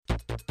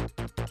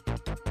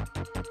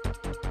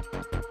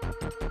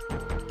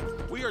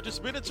We are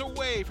just minutes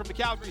away from the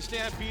Calgary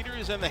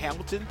Stampeders and the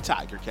Hamilton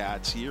Tiger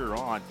Cats here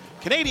on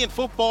Canadian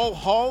Football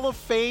Hall of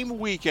Fame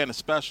weekend. A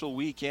special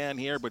weekend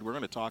here, but we're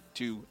going to talk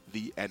to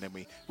the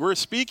enemy. We're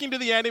speaking to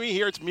the enemy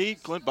here. It's me,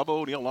 Clint Bubba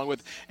O'Neill, along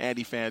with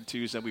Andy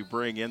Fantuz, and we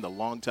bring in the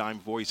longtime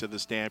voice of the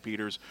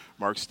Stampeders,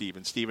 Mark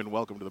Stevens. Stephen,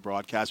 welcome to the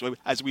broadcast.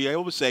 As we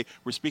always say,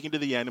 we're speaking to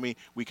the enemy.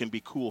 We can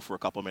be cool for a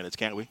couple minutes,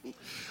 can't we?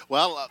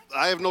 Well,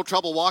 I have no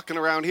trouble walking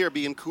around here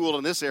being cool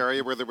in this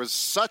area where there was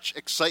such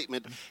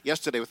excitement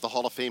yesterday with the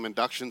Hall of Fame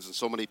inductions and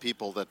so many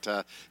people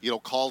that,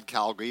 called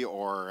Calgary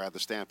or the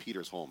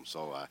Stampeders home.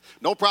 So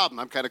no problem.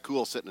 I'm kind of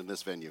cool sitting in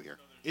this venue here.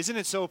 Isn't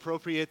it so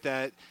appropriate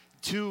that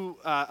two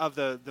of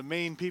the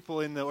main people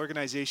in the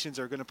organizations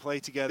are going to play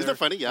together? Isn't that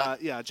funny?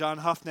 Yeah. John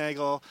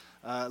Hufnagel,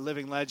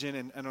 living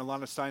legend, and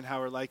Orlando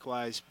Steinhauer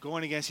likewise,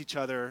 going against each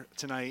other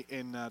tonight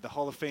in the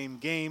Hall of Fame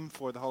game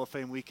for the Hall of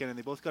Fame weekend, and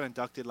they both got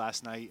inducted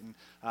last night.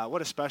 And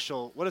what a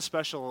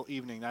special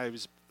evening! I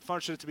was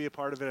fortunate to be a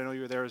part of it. I know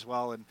you were there as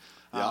well, and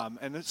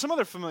some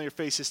other familiar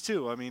faces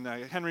too. I mean,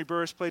 Henry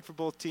Burris played for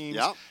both teams,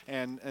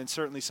 and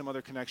certainly some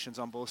other connections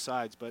on both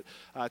sides. But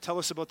tell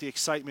us about the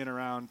excitement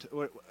around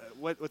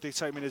what the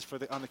excitement is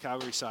on the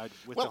Calgary side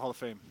with the Hall of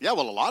Fame. Yeah,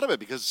 well, a lot of it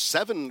because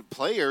 7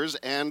 players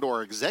and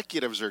or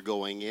executives are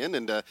going in,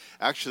 and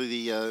actually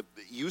the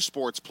U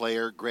Sports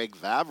player Greg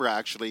Vavra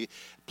actually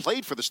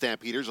played for the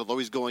Stampeders, although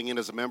he's going in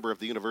as a member of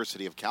the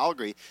University of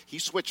Calgary. He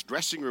switched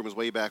dressing rooms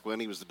way back when.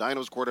 He was the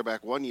Dinos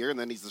quarterback one year, and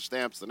then he's the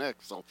Stamps the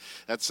next. So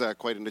that's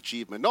quite an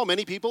achievement. No,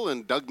 many people,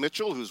 and Doug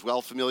Mitchell, who's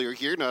well familiar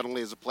here, not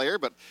only as a player,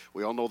 but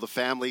we all know the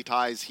family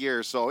ties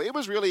here. So it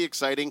was really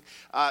exciting.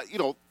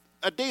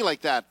 A day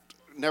like that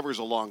never is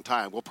a long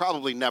time. Will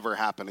probably never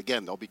happen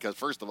again, though, because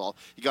first of all,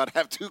 you got to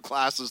have 2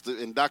 classes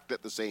to induct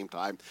at the same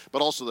time,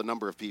 but also the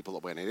number of people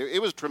that went in.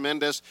 It was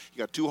tremendous. You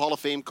got 2 Hall of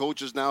Fame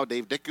coaches now.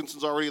 Dave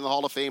Dickinson's already in the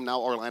Hall of Fame.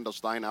 Now Orlando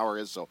Steinhauer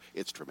is, so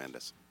it's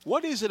tremendous.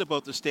 What is it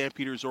about the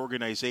Stampeders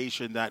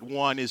organization that,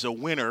 one, is a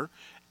winner,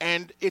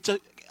 and it's a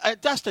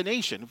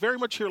destination, very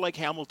much here like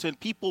Hamilton.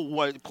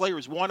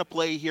 Players want to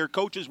play here.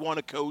 Coaches want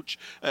to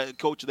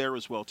coach there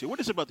as well, too. What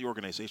is it about the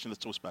organization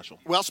that's so special?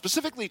 Well,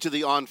 specifically to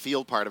the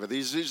on-field part of it,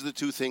 these are the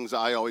 2 things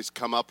I always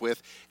come up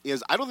with,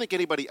 is I don't think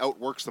anybody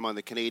outworks them on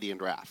the Canadian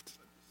draft.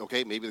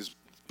 Okay, maybe there's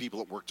people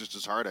that work just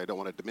as hard. I don't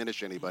want to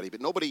diminish anybody,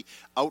 but nobody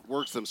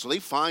outworks them. So they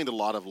find a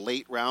lot of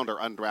late-round or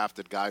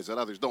undrafted guys that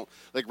others don't.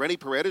 Like Rennie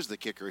Paredes, the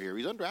kicker here,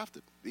 he's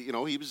undrafted.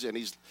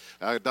 He's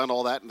done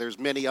all that, and there's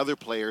many other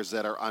players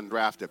that are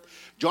undrafted.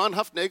 John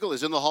Hufnagel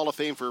is in the Hall of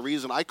Fame for a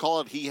reason. I call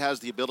it he has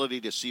the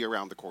ability to see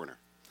around the corner.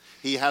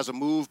 He has a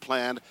move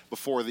planned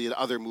before the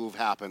other move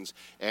happens,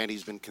 and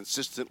he's been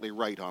consistently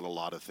right on a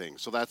lot of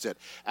things. So that's it.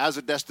 As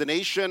a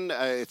destination,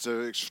 it's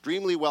an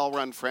extremely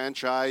well-run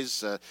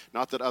franchise.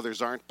 Not that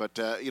others aren't, but,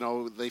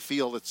 they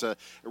feel it's a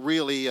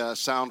really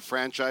sound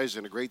franchise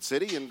in a great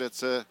city, and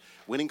it's a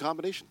winning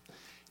combination.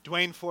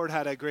 Dwayne Ford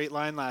had a great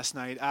line last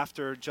night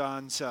after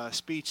John's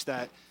speech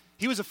that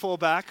he was a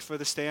fullback for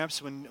the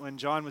Stamps when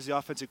John was the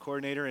offensive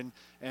coordinator,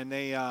 and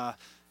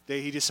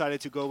he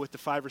decided to go with the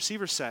 5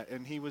 receiver set,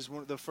 and he was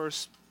one of the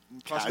first,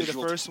 possibly the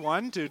first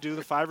one to do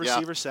the 5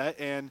 receiver set,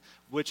 and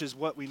which is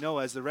what we know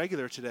as the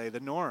regular today,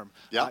 the norm.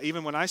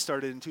 Even when I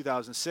started in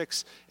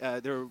 2006,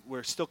 there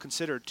were still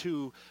considered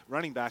 2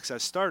 running backs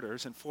as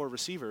starters and 4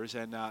 receivers,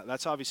 and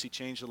that's obviously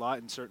changed a lot,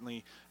 and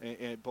certainly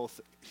both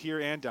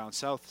here and down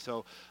south.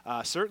 So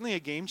certainly a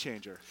game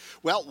changer.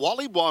 Well,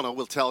 Wally Buono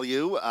will tell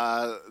you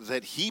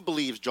that he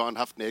believes John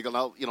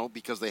Hufnagel, now,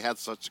 because they had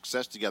such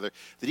success together,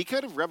 that he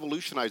kind of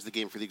revolutionized the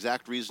game for the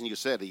exact reason you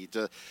said.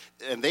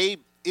 And they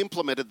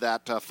implemented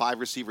that 5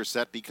 receiver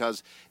set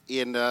because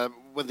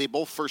when they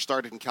both first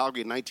started in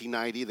Calgary in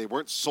 1990, they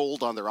weren't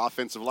sold on their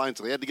offensive line,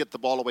 so they had to get the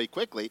ball away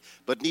quickly,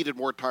 but needed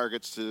more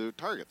targets to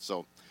target.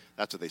 So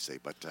that's what they say.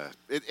 But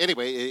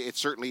anyway, it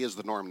certainly is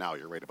the norm now.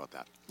 You're right about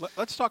that.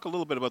 Let's talk a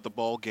little bit about the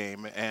ball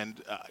game,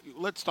 and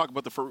let's talk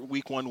about the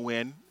Week 1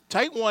 win.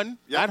 Tight one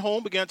at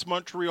home against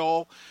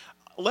Montreal.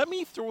 Let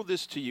me throw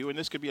this to you, and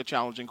this could be a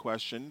challenging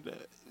question.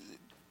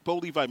 Bo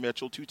Levi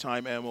Mitchell,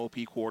 2-time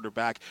MOP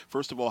quarterback.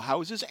 First of all,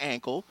 how is his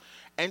ankle?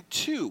 And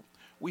 2,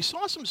 we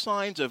saw some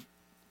signs of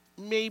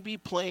maybe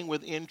playing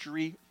with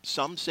injury.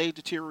 Some say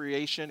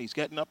deterioration. He's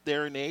getting up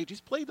there in age. He's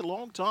played a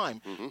long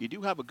time. Mm-hmm. You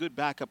do have a good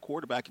backup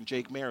quarterback in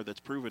Jake Maier that's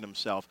proven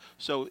himself.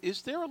 So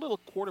is there a little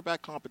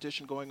quarterback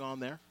competition going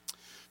on there?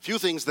 Few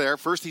things there.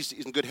 First, he's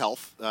in good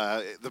health.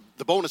 The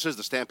bonus is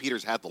the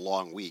Stampeders had the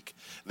long week.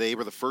 They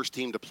were the first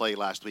team to play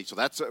last week, so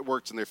that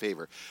works in their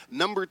favor.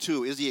 Number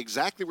 2, is he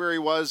exactly where he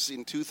was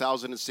in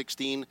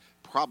 2016?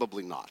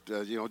 Probably not,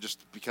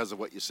 just because of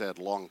what you said,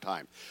 long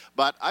time.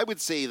 But I would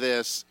say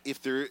this,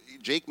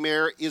 Jake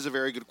Maier is a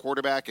very good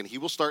quarterback, and he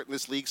will start in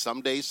this league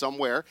someday,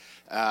 somewhere.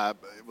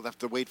 We'll have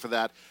to wait for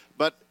that.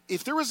 But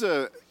if there was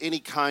any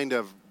kind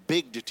of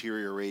big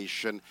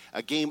deterioration,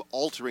 a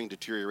game-altering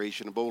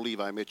deterioration in Bo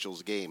Levi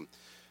Mitchell's game,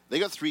 They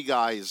got three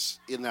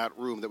guys in that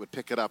room that would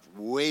pick it up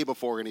way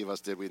before any of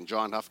us did. We had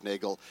John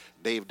Huffnagel,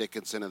 Dave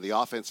Dickinson, and the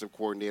offensive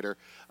coordinator,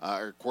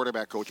 or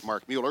quarterback coach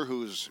Mark Mueller,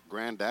 whose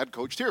granddad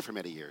coached here for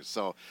many years.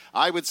 So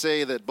I would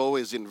say that Bo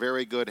is in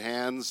very good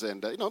hands, and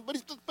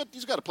but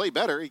he's got to play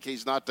better.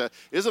 He's not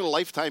isn't a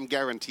lifetime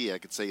guarantee. I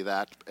could say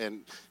that. And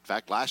in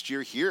fact, last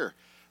year here,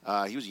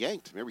 he was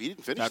yanked. Remember, he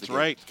didn't finish the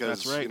game.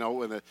 That's right.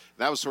 And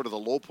that was sort of the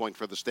low point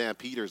for the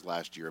Stampeders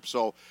last year.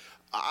 So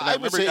I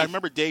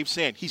remember Dave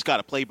saying he's got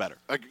to play better.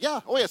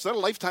 It's not a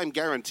lifetime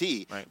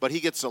guarantee, right, but he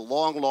gets a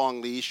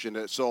long leash.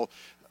 And so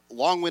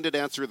long-winded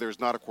answer, there's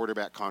not a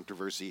quarterback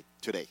controversy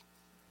today.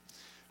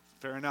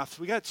 Fair enough.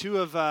 We got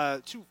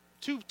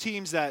two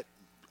teams that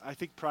I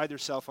think pride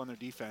themselves on their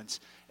defense,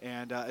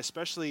 and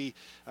especially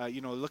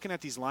looking at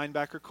these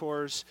linebacker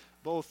cores,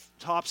 both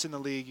tops in the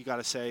league. You got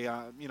to say,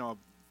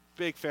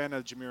 big fan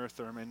of Jameer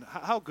Thurman.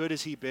 How good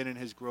has he been in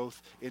his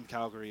growth in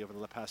Calgary over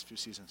the past few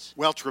seasons?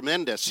 Well,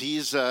 tremendous.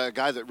 He's a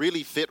guy that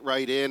really fit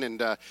right in,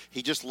 and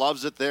he just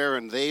loves it there,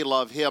 and they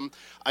love him.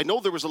 I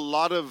know there was a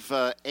lot of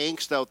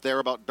angst out there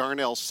about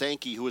Darnell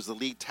Sankey, who was the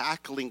league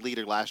tackling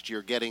leader last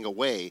year, getting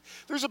away.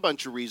 There's a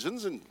bunch of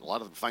reasons, and a lot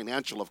of them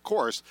financial, of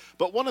course,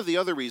 but one of the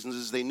other reasons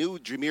is they knew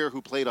Jameer,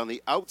 who played on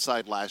the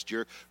outside last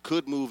year,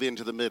 could move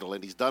into the middle,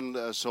 and he's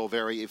done so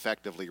very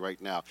effectively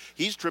right now.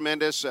 He's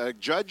tremendous.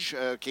 Judge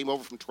came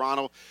over from Toronto.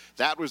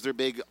 That was their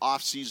big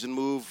off-season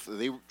move.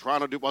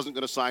 Toronto wasn't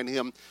going to sign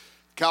him.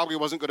 Calgary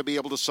wasn't going to be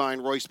able to sign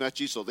Royce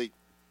Metchie, so they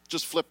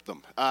just flipped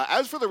them.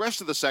 As for the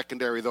rest of the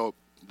secondary, though,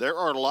 there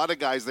are a lot of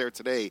guys there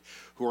today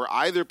who are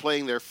either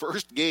playing their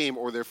first game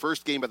or their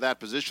first game at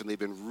that position. They've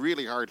been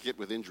really hard hit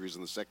with injuries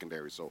in the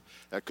secondary, so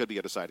that could be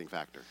a deciding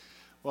factor.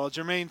 Well,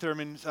 Jermaine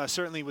Thurman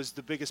certainly was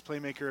the biggest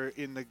playmaker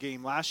in the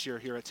game last year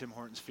here at Tim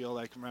Hortons Field.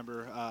 I can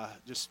remember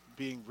just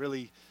being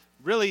really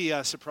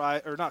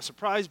surprised, or not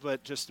surprised,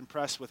 but just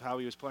impressed with how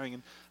he was playing.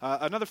 And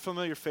another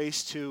familiar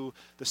face to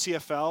the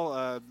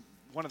CFL,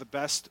 one of the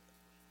best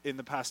in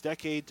the past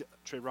decade,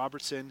 Trey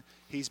Robertson.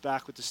 He's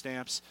back with the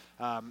Stamps.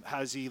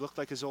 Has he looked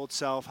like his old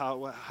self?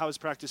 How has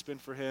practice been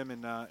for him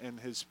and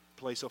his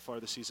play so far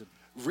this season?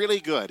 Really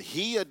good.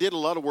 He did a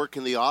lot of work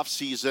in the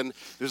offseason.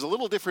 There's a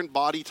little different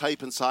body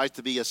type and size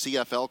to be a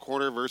CFL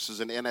corner versus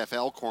an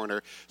NFL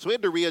corner. So he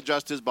had to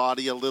readjust his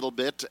body a little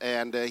bit,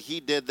 and he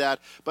did that.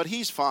 But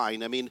he's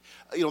fine. I mean,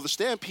 the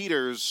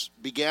Stampeders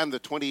began the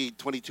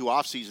 2022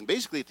 offseason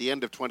basically at the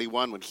end of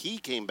 21 when he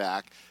came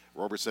back,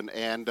 Robertson,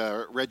 and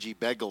Reggie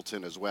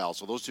Begelton as well.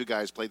 So those two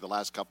guys played the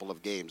last couple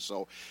of games.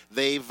 So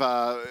they've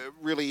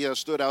really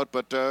stood out.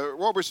 But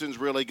Robertson's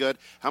really good.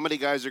 How many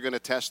guys are going to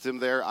test him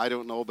there? I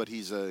don't know, but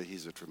he's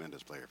a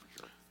tremendous player for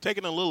sure.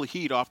 Taking a little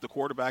heat off the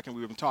quarterback, and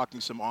we've been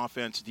talking some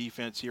offense,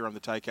 defense here on the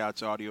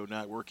Ticats Audio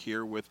Network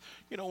here with,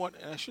 and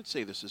I should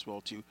say this as well,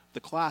 too, the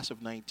class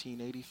of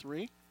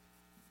 1983.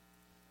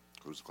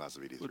 Who's the class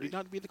of 83? Would he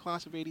not be the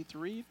class of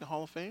 83, the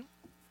Hall of Fame?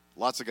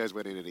 Lots of guys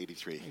went in at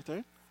 83.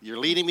 Okay. You're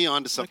leading me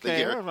on to something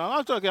here.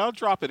 I'll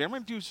drop it in. I'm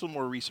going to do some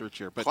more research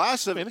here. But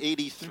class of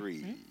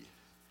 83.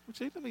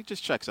 Let me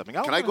just check something.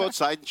 Can I go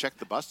outside and check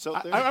the busts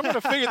out there? I'm going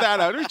to figure that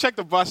out. Let me check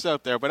the busts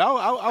out there, but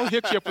I'll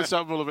hit you up with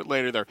something a little bit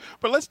later there.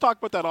 But let's talk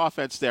about that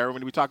offense there.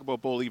 When we talk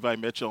about Bo Levi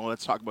Mitchell, and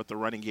let's talk about the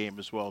running game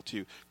as well,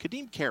 too.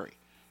 Kadeem Carey.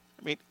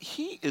 I mean,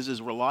 he is as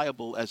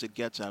reliable as it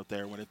gets out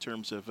there in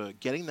terms of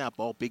getting that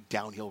ball, big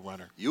downhill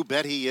runner. You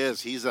bet he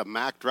is. He's a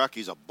Mack truck.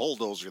 He's a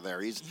bulldozer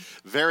there. He's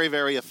very,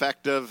 very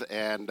effective.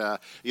 And,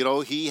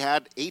 he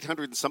had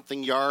 800 and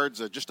something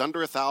yards, just under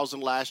 1,000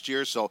 last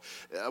year. So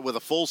with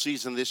a full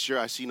season this year,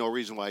 I see no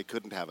reason why he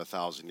couldn't have a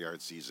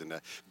 1,000-yard season.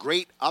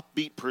 Great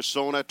upbeat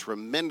persona,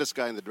 tremendous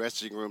guy in the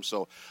dressing room.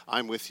 So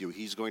I'm with you.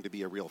 He's going to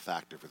be a real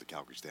factor for the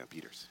Calgary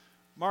Stampeders.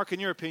 Mark, in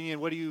your opinion,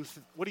 what do you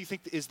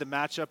think is the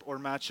matchup or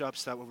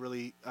matchups that will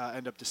really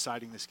end up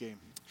deciding this game?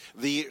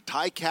 The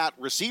Ticat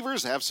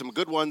receivers have some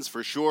good ones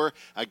for sure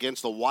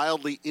against the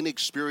wildly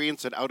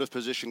inexperienced and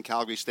out-of-position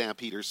Calgary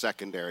Stampeders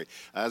secondary.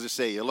 As I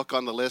say, you look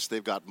on the list,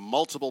 they've got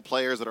multiple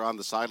players that are on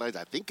the sidelines.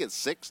 I think it's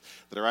 6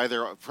 that are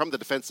either from the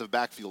defensive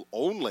backfield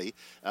only,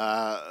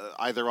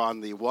 either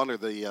on the 1 or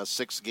the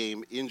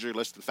 6-game injury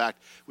list. In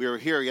fact, we were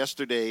here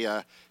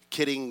yesterday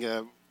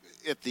kidding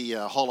at the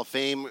Hall of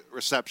Fame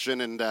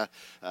reception, and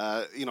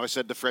I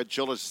said to Fred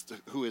Chillis,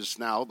 who is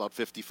now about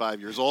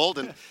 55 years old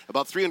and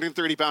about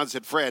 330 pounds,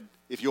 said, Fred,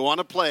 if you want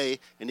to play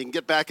and you can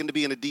get back into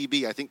being a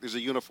DB, I think there's a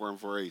uniform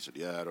for you. He said,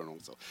 yeah, I don't know.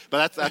 So,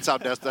 but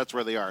that's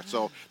where they are.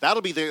 So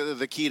that'll be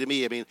the key to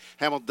me. I mean,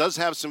 Hamilton does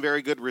have some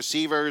very good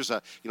receivers.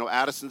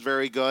 Addison's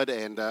very good,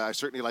 and I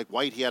certainly like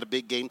White. He had a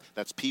big game.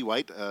 That's P.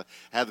 White.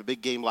 Had a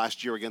big game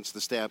last year against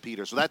the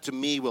Stampeders. So that, to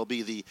me, will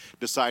be the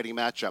deciding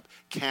matchup.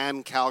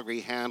 Can Calgary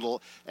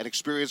handle an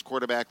experienced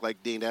quarterback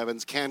like Dane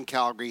Evans? Can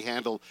Calgary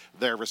handle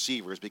their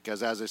receivers?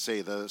 Because, as I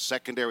say, the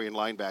secondary and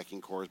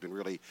linebacking core has been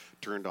really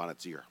turned on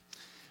its ear.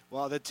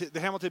 Well, the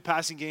Hamilton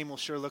passing game will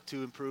sure look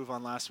to improve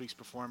on last week's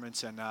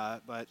performance,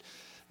 but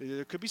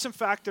there could be some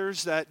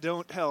factors that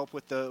don't help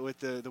with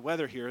the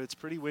weather here. It's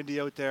pretty windy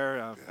out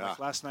there. Like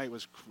last night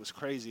was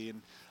crazy,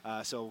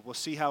 and so we'll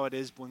see how it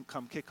is when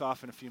come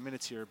kickoff in a few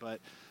minutes here. But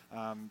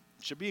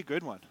should be a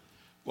good one.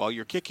 Well,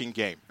 your kicking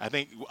game. I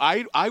think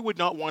I would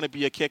not want to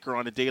be a kicker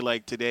on a day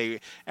like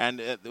today. And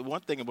the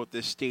one thing about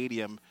this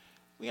stadium,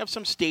 we have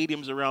some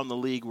stadiums around the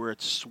league where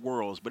it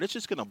swirls, but it's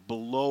just going to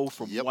blow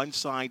from one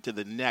side to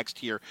the next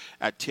here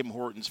at Tim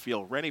Hortons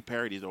Field. Rennie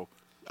Parody, though,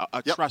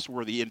 a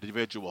trustworthy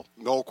individual.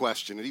 No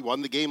question. And he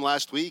won the game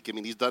last week. I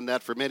mean, he's done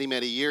that for many,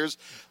 many years.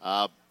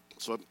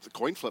 So the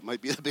coin flip might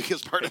be the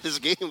biggest part of his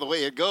game, the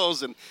way it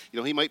goes. And,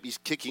 he might be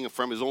kicking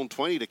from his own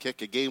 20 to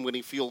kick a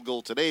game-winning field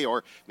goal today,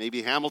 or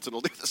maybe Hamilton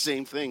will do the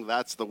same thing.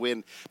 That's the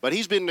win. But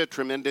he's been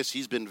tremendous.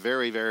 He's been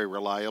very, very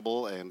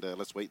reliable. And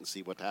let's wait and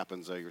see what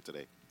happens here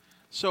today.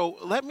 So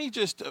let me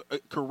just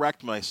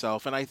correct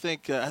myself, and I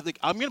think I'm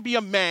going to be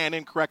a man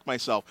and correct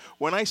myself.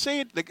 When I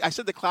say it, I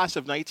said the class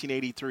of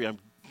 1983.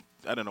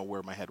 I don't know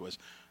where my head was.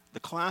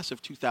 The class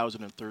of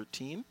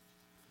 2013.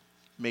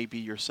 Maybe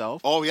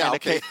yourself. Oh, yeah,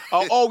 okay.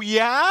 Oh,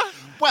 yeah?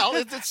 Well,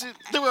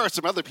 there were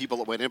some other people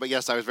that went in, but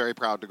yes, I was very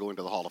proud to go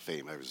into the Hall of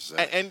Fame. I was,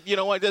 and you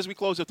know what, as we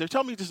close up there,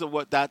 tell me just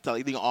what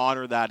the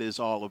honor that is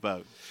all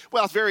about.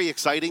 Well, it's very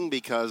exciting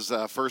because,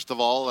 first of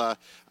all,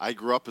 I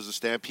grew up as a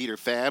Stampeder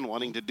fan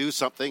wanting to do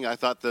something. I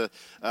thought the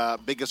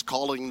biggest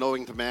calling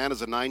knowing to man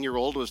as a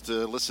 9-year-old was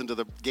to listen to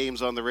the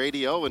games on the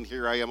radio, and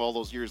here I am all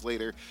those years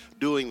later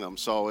doing them.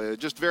 So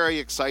just very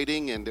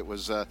exciting, and it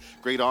was a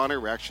great honor.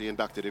 We're actually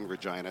inducted in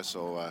Regina,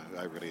 so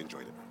I really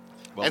enjoyed it.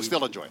 Well, and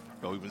still enjoy it.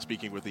 Well, we've been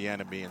speaking with the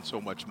enemy and so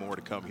much more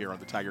to come here on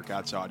the Tiger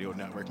Cats Audio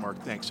Network.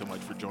 Mark, thanks so much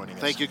for joining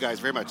us. Thank you guys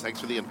very much.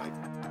 Thanks for the invite.